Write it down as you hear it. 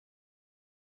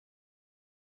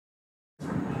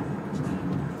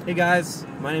Hey guys,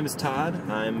 my name is Todd.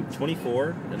 I'm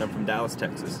 24 and I'm from Dallas,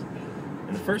 Texas.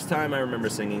 And the first time I remember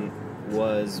singing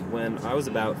was when I was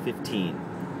about 15.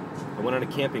 I went on a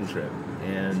camping trip,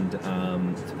 and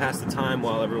to pass the time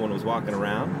while everyone was walking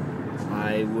around,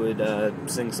 I would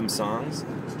sing some songs.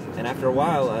 And after a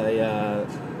while,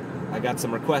 I got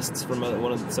some requests from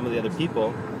some of the other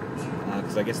people,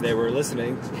 because I guess they were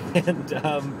listening, and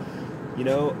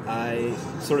I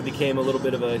sort of became a little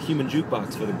bit of a human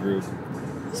jukebox for the group.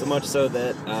 So much so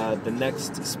that the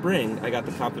next spring I got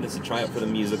the confidence to try out for the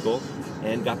musical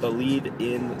and got the lead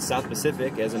in South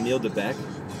Pacific as Emile DeBeck.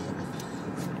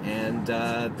 And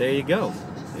there you go.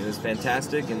 It was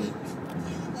fantastic, and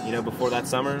before that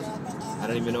summer, I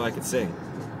don't even know I could sing.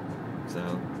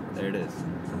 So there it is.